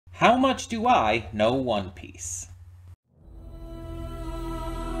How much do I know One Piece?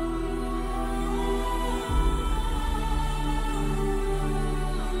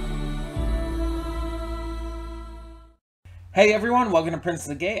 Hey everyone, welcome to Prince of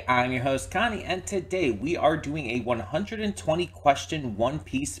the Gay. I'm your host Connie, and today we are doing a 120 question One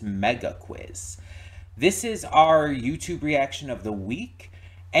Piece mega quiz. This is our YouTube reaction of the week,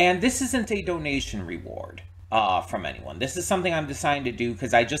 and this isn't a donation reward from anyone. This is something I'm deciding to do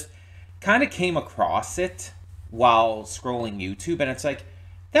because I just kind of came across it while scrolling YouTube, and it's like,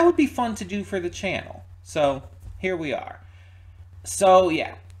 that would be fun to do for the channel. So here we are. So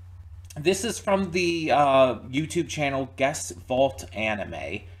yeah. This is from the YouTube channel Guess Vault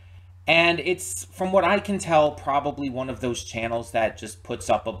Anime, and it's, from what I can tell, probably one of those channels that just puts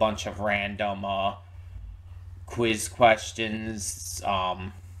up a bunch of random quiz questions,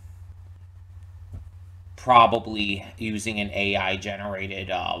 probably using an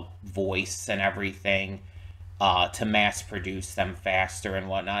AI-generated voice and everything to mass-produce them faster and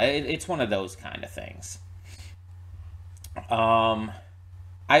whatnot. It's one of those kind of things.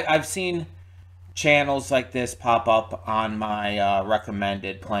 I've seen channels like this pop up on my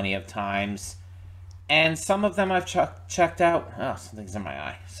recommended plenty of times, and some of them I've checked out. Oh, something's in my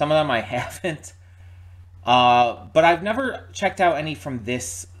eye. Some of them I haven't. But I've never checked out any from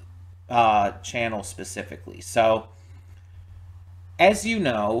this channel specifically. So, as you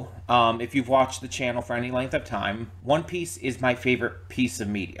know, if you've watched the channel for any length of time, One Piece is my favorite piece of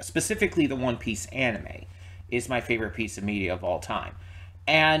media. Specifically, the One Piece anime is my favorite piece of media of all time.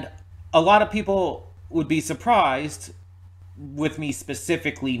 And a lot of people would be surprised with me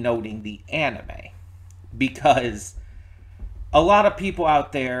specifically noting the anime, because a lot of people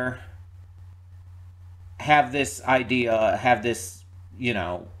out there have this idea, have this, you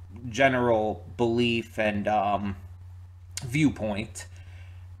know, general belief and viewpoint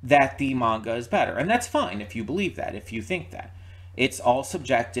that the manga is better. And that's fine if you believe that, if you think that. It's all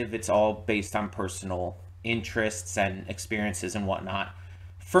subjective. It's all based on personal interests and experiences and whatnot.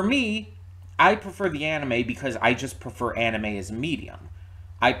 For me, I prefer the anime because I just prefer anime as a medium.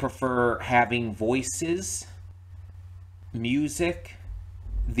 I prefer having voices, music,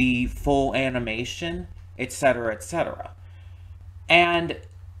 the full animation, etc., etc. And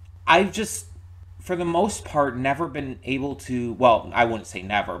I've just, for the most part, never been able to, well, I wouldn't say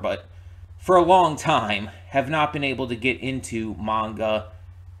never, but for a long time, have not been able to get into manga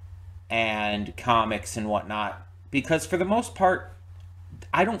and comics and whatnot, because for the most part,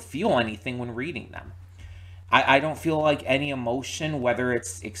 I don't feel anything when reading them. I don't feel like any emotion, whether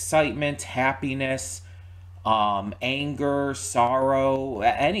it's excitement, happiness, anger, sorrow,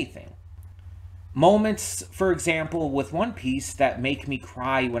 anything. Moments, for example, with One Piece that make me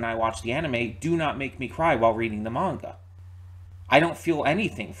cry when I watch the anime do not make me cry while reading the manga. I don't feel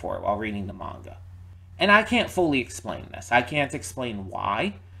anything for it while reading the manga. And I can't fully explain this. I can't explain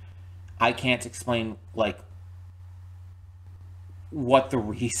why. I can't explain, like, what the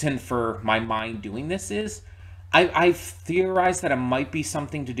reason for my mind doing this is. I've theorized that it might be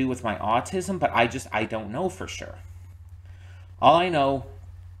something to do with my autism, but I don't know for sure. All I know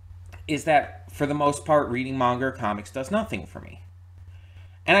is that, for the most part, reading manga or comics does nothing for me.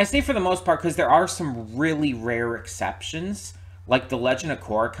 And I say for the most part because there are some really rare exceptions, like the Legend of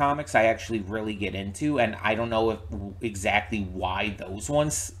Korra comics I actually really get into, and I don't know exactly why those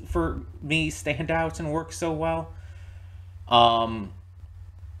ones, for me, stand out and work so well.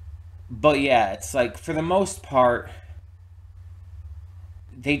 But yeah, it's like, for the most part,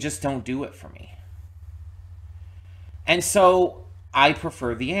 they just don't do it for me. And so, I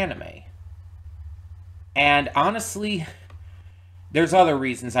prefer the anime. And honestly, there's other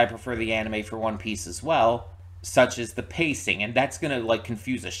reasons I prefer the anime for One Piece as well, such as the pacing, and that's gonna, like,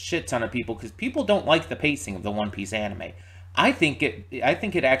 confuse a shit ton of people, because people don't like the pacing of the One Piece anime. I think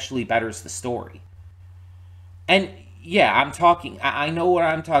it actually betters the story. And yeah, I know what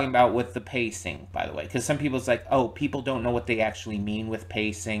I'm talking about with the pacing, by the way, because some people's like, oh, people don't know what they actually mean with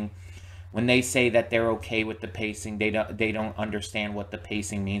pacing. When they say that they're okay with the pacing, they don't understand what the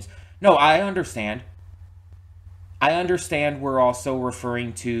pacing means. No, I understand. I understand we're also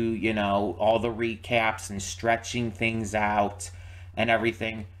referring to, you know, all the recaps and stretching things out and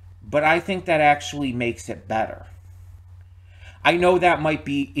everything, but I think that actually makes it better. I know that might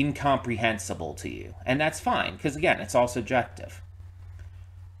be incomprehensible to you, and that's fine, because again, it's all subjective.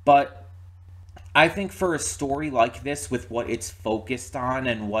 But I think for a story like this, with what it's focused on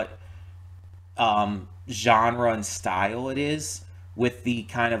and what genre and style it is, with the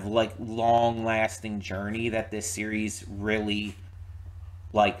kind of like long-lasting journey that this series really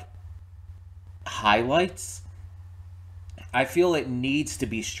like highlights, I feel it needs to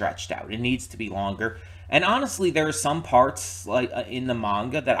be stretched out. It needs to be longer. And honestly, there are some parts like in the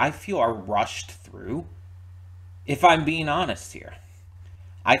manga that I feel are rushed through. If I'm being honest here,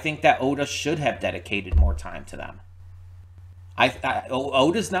 I think that Oda should have dedicated more time to them.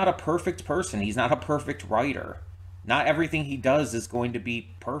 Oda's not a perfect person. He's not a perfect writer. Not everything he does is going to be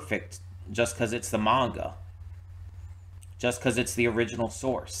perfect just because it's the manga. Just because it's the original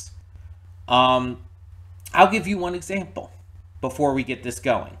source. I'll give you one example before we get this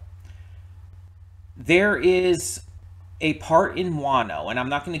going. There is a part in Wano, and I'm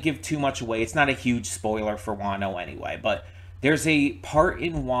not going to give too much away. It's not a huge spoiler for Wano anyway, but there's a part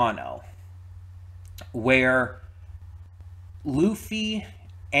in Wano where Luffy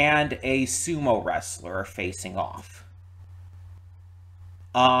and a sumo wrestler are facing off.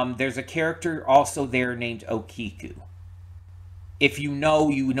 There's a character also there named Okiku. If you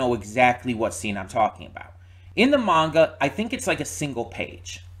know exactly what scene I'm talking about. In the manga, I think it's like a single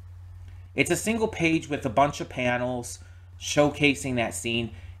page. It's a single page with a bunch of panels showcasing that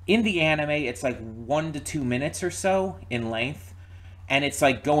scene. In the anime, it's like 1 to 2 minutes or so in length. And it's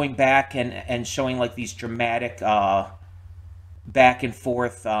like going back and showing like these dramatic back and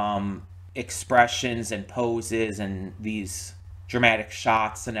forth expressions and poses and these dramatic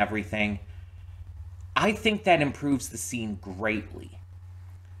shots and everything. I think that improves the scene greatly.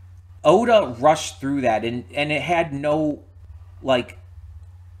 Oda rushed through that and it had no like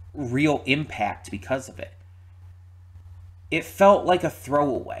real impact because of it. It felt like a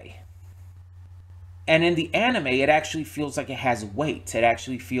throwaway. And in the anime, it actually feels like it has weight. It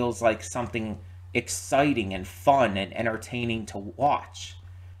actually feels like something exciting and fun and entertaining to watch.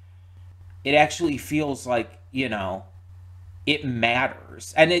 It actually feels like, you know, it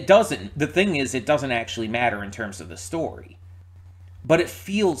matters. And it doesn't. The thing is, it doesn't actually matter in terms of the story. But it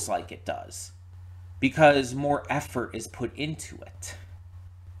feels like it does. Because more effort is put into it.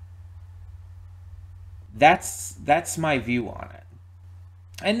 That's my view on it.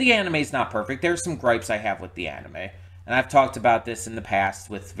 And the anime's not perfect. There's some gripes I have with the anime. And I've talked about this in the past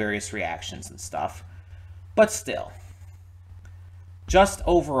with various reactions and stuff. But still. Just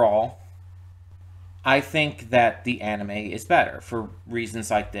overall, I think that the anime is better for reasons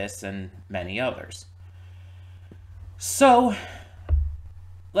like this and many others. So,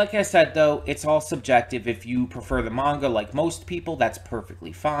 like I said though, it's all subjective. If you prefer the manga like most people, that's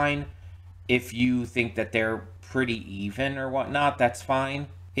perfectly fine. If you think that they're pretty even or whatnot, that's fine.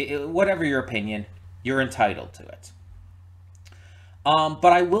 Whatever your opinion, you're entitled to it.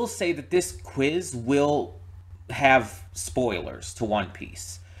 But I will say that this quiz will have spoilers to One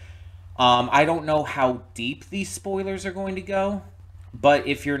Piece. I don't know how deep these spoilers are going to go, but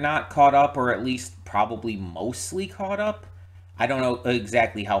if you're not caught up, or at least probably mostly caught up, I don't know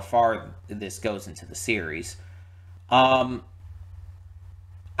exactly how far this goes into the series.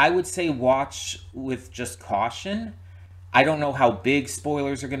 I would say watch with just caution. I don't know how big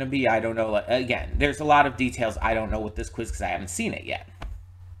spoilers are going to be. I don't know. Again, there's a lot of details I don't know with this quiz because I haven't seen it yet.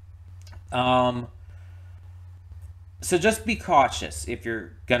 So just be cautious if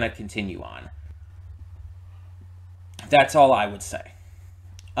you're going to continue on. That's all I would say.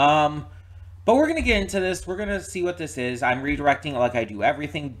 But we're going to get into this. We're going to see what this is. I'm redirecting it like I do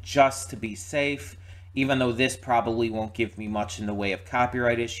everything just to be safe. Even though this probably won't give me much in the way of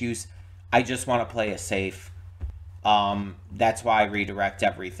copyright issues. I just want to play it safe. That's why I redirect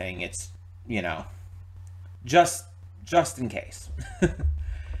everything. It's, you know, just in case.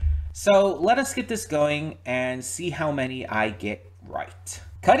 So let us get this going and see how many I get right.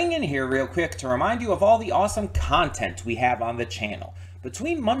 Cutting in here real quick to remind you of all the awesome content we have on the channel.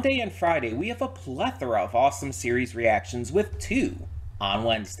 Between Monday and Friday, we have a plethora of awesome series reactions with 2 on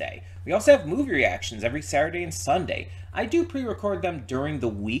Wednesday. We also have movie reactions every Saturday and Sunday. I do pre-record them during the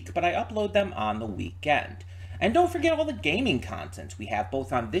week, but I upload them on the weekend. And don't forget all the gaming content we have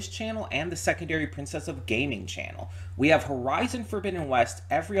both on this channel and the Secondary Princess of Gaming channel. We have Horizon Forbidden West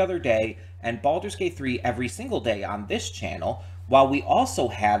every other day and Baldur's Gate 3 every single day on this channel, while we also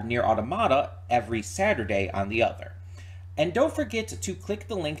have Nier Automata every Saturday on the other. And don't forget to click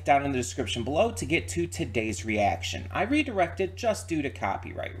the link down in the description below to get to today's reaction. I redirected just due to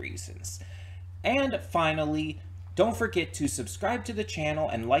copyright reasons. And finally, don't forget to subscribe to the channel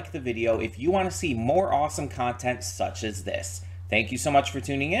and like the video if you want to see more awesome content such as this. Thank you so much for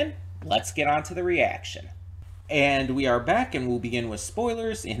tuning in. Let's get on to the reaction. And we are back and we'll begin with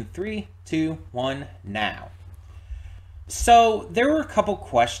spoilers in 3, 2, 1, now. So there were a couple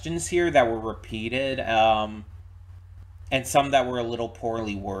questions here that were repeated, and some that were a little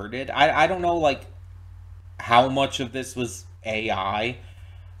poorly worded. I don't know, like, how much of this was AI.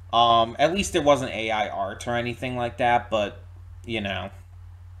 At least there wasn't AI art or anything like that, but, you know.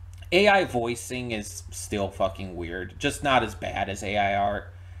 AI voicing is still fucking weird. Just not as bad as AI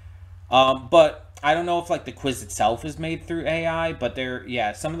art. But I don't know if like the quiz itself is made through AI, but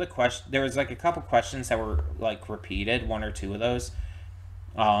yeah, some of the questions, there was like a couple questions that were like repeated, one or two of those.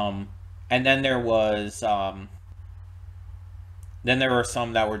 And then there were some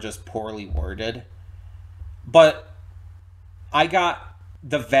that were just poorly worded. But I got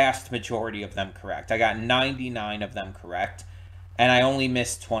the vast majority of them correct. I got 99 of them correct, and I only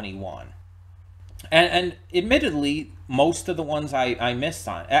missed 21. And admittedly, most of the ones I missed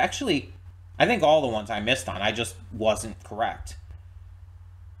on, actually, I think all the ones I missed on, I just wasn't correct.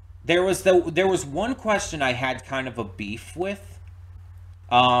 There was one question I had kind of a beef with,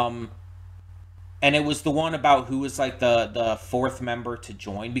 and it was the one about who was like the fourth member to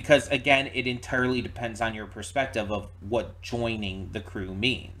join, because again, it entirely depends on your perspective of what joining the crew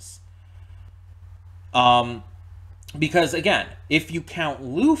means. Because again, if you count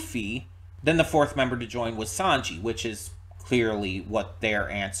Luffy, then the fourth member to join was Sanji, which is clearly what their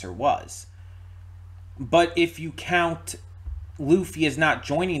answer was. But if you count Luffy as not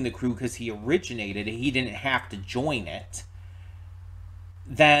joining the crew because he originated it, he didn't have to join it,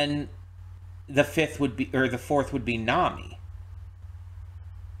 then the fourth would be Nami.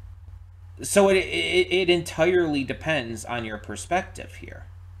 So it entirely depends on your perspective here.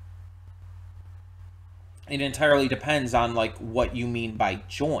 It entirely depends on like what you mean by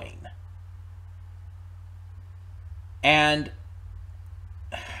join. And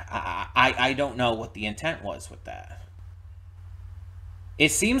I don't know what the intent was with that.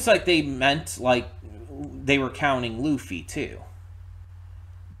 It seems like they meant like they were counting Luffy too.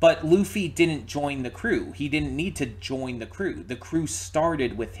 But Luffy didn't join the crew. He didn't need to join the crew. The crew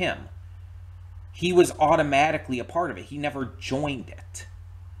started with him. He was automatically a part of it. He never joined it.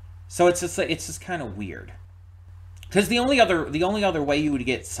 So it's just kind of weird. Because the only other way you would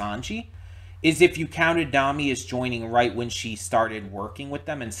get Sanji is if you counted Nami as joining right when she started working with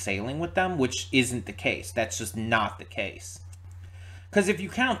them and sailing with them, which isn't the case. That's just not the case. Because if you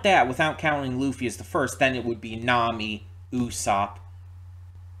count that without counting Luffy as the first, then it would be Nami, Usopp.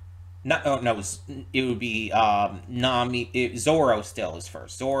 It would be Nami. Zoro still is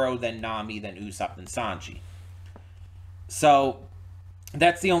first. Zoro, then Nami, then Usopp, then Sanji. So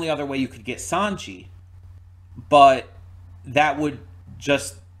that's the only other way you could get Sanji. But that would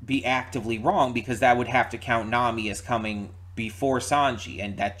just be actively wrong, because that would have to count Nami as coming before Sanji,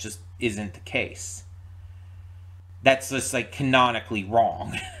 and that just isn't the case. That's just like canonically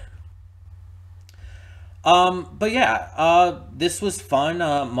wrong. But yeah, this was fun.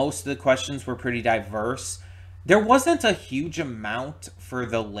 Most of the questions were pretty diverse. There wasn't a huge amount for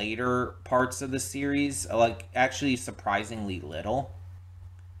the later parts of the series, like actually surprisingly little.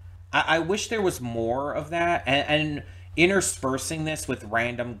 I wish there was more of that, and interspersing this with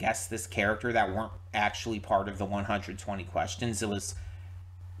random guess this character that weren't actually part of the 120 questions. It was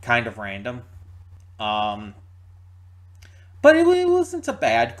kind of random. But it wasn't a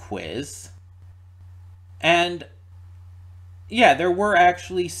bad quiz. And yeah, there were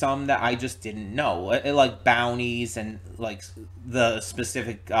actually some that I just didn't know, like bounties and like the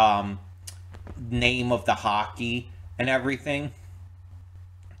specific name of the hockey and everything.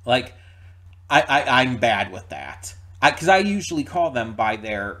 Like, I'm bad with that. Because I usually call them by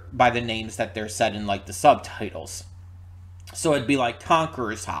the names that they're said in like the subtitles. So it'd be like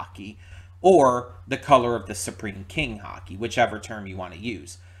Conqueror's hockey, or the color of the Supreme King hockey, whichever term you want to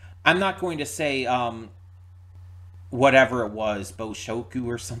use. I'm not going to say whatever it was, Boshoku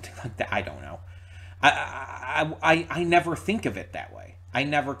or something like that. I don't know. I never think of it that way. I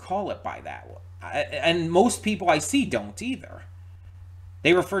never call it by that way. And most people I see don't either.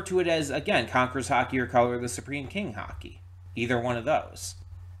 They refer to it as, again, Conqueror's hockey or color of the Supreme King hockey. Either one of those.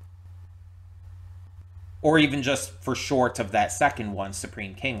 Or even just for short of that second one,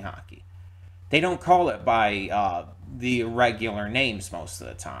 Supreme King hockey. They don't call it by the regular names most of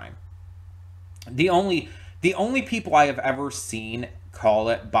the time. The only people I have ever seen call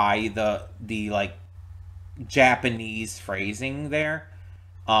it by the like Japanese phrasing there,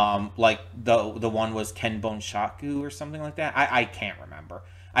 like the one was Kenbonshaku or something like that. I can't remember.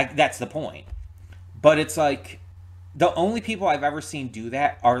 That's the point. But it's like the only people I've ever seen do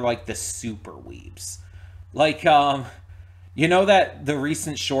that are like the super weebs. Like you know that the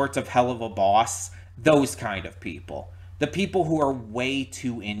recent shorts of Hell of a Boss, those kind of people. The people who are way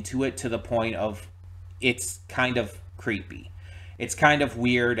too into it to the point of it's kind of creepy. It's kind of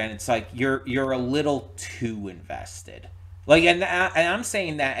weird, and it's like you're a little too invested. Like, and I'm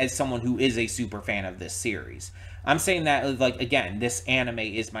saying that as someone who is a super fan of this series. I'm saying that, like, again, this anime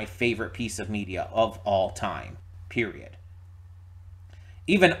is my favorite piece of media of all time. Period.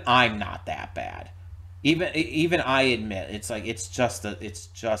 Even I'm not that bad. Even I admit it's like it's just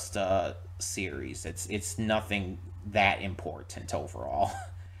a series. It's nothing that important overall.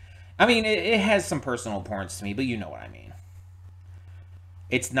 I mean, it has some personal importance to me, but you know what I mean.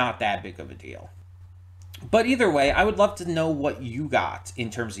 It's not that big of a deal. But either way, I would love to know what you got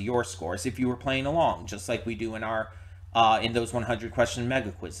in terms of your scores if you were playing along, just like we do in our in those 100 question mega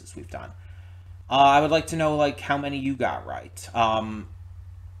quizzes we've done. I would like to know like how many you got right.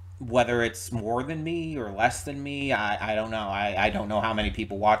 Whether it's more than me or less than me, I don't know. I don't know how many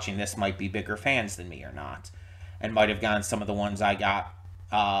people watching this might be bigger fans than me or not, and might have gotten some of the ones I got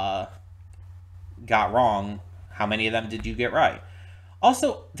wrong. How many of them did you get right?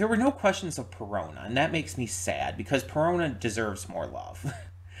 Also, there were no questions of Perona, and that makes me sad because Perona deserves more love.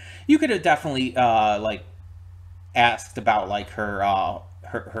 You could have definitely like asked about like her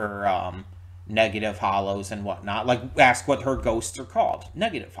negative hollows and whatnot. Like ask what her ghosts are called,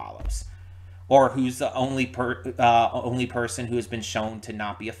 negative hollows, or who's the only person who has been shown to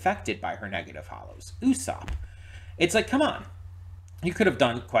not be affected by her negative hollows, Usopp. It's like, come on, you could have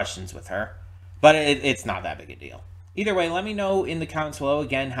done questions with her, but it's not that big a deal. Either way, let me know in the comments below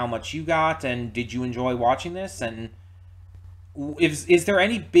again how much you got, and did you enjoy watching this, and is there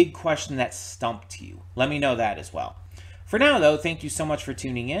any big question that stumped you? Let me know that as well. For now, though, thank you so much for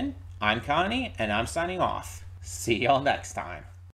tuning in. I'm Connie, and I'm signing off. See y'all next time.